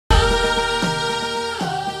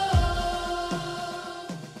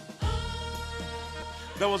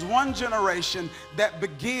There was one generation that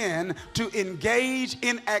began to engage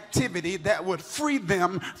in activity that would free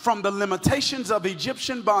them from the limitations of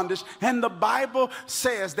Egyptian bondage. And the Bible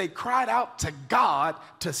says they cried out to God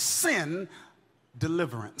to send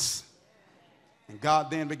deliverance. And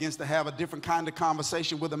God then begins to have a different kind of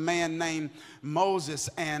conversation with a man named Moses.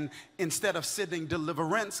 And instead of sending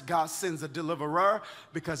deliverance, God sends a deliverer,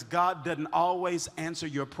 because God doesn't always answer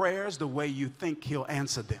your prayers the way you think he'll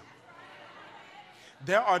answer them.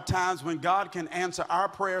 There are times when God can answer our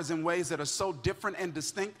prayers in ways that are so different and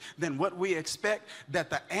distinct than what we expect, that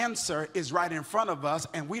the answer is right in front of us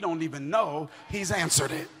and we don't even know he's answered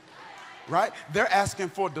it. Right? They're asking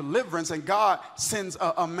for deliverance, and God sends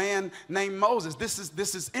a man named Moses. This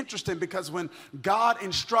is interesting, because when God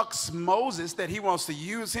instructs Moses that he wants to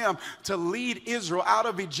use him to lead Israel out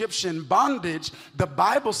of Egyptian bondage, the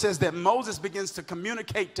Bible says that Moses begins to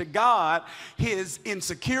communicate to God his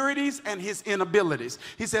insecurities and his inabilities.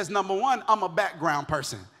 He says, number one, I'm a background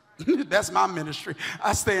person. That's my ministry.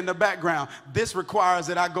 I stay in the background. This requires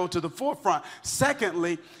that I go to the forefront.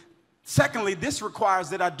 Secondly, this requires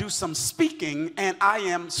that I do some speaking, and I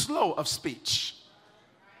am slow of speech.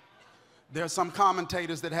 There are some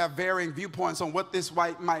commentators that have varying viewpoints on what this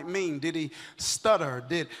might mean. Did he stutter?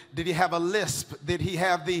 Did he have a lisp? Did he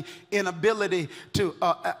have the inability to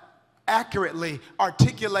accurately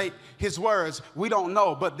articulate his words? We don't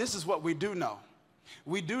know, but this is what we do know.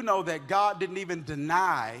 We do know that God didn't even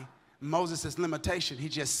deny Moses' limitation. He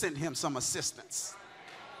just sent him some assistance.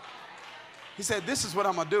 He said, this is what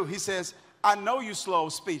I'm going to do. He says, I know you slow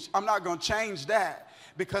of speech. I'm not going to change that,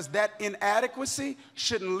 because that inadequacy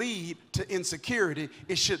shouldn't lead to insecurity.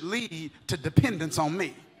 It should lead to dependence on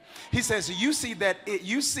me. He says, you see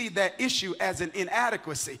that issue as an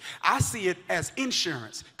inadequacy. I see it as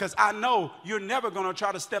insurance, because I know you're never going to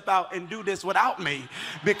try to step out and do this without me,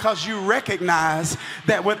 because you recognize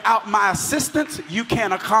that without my assistance, you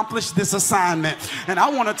can't accomplish this assignment. And I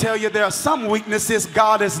want to tell you, there are some weaknesses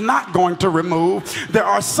God is not going to remove. There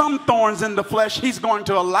are some thorns in the flesh he's going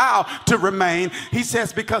to allow to remain. He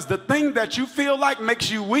says, because the thing that you feel like makes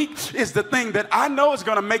you weak is the thing that I know is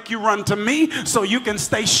going to make you run to me so you can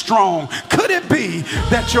stay strong. Could it be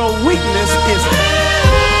that your weakness is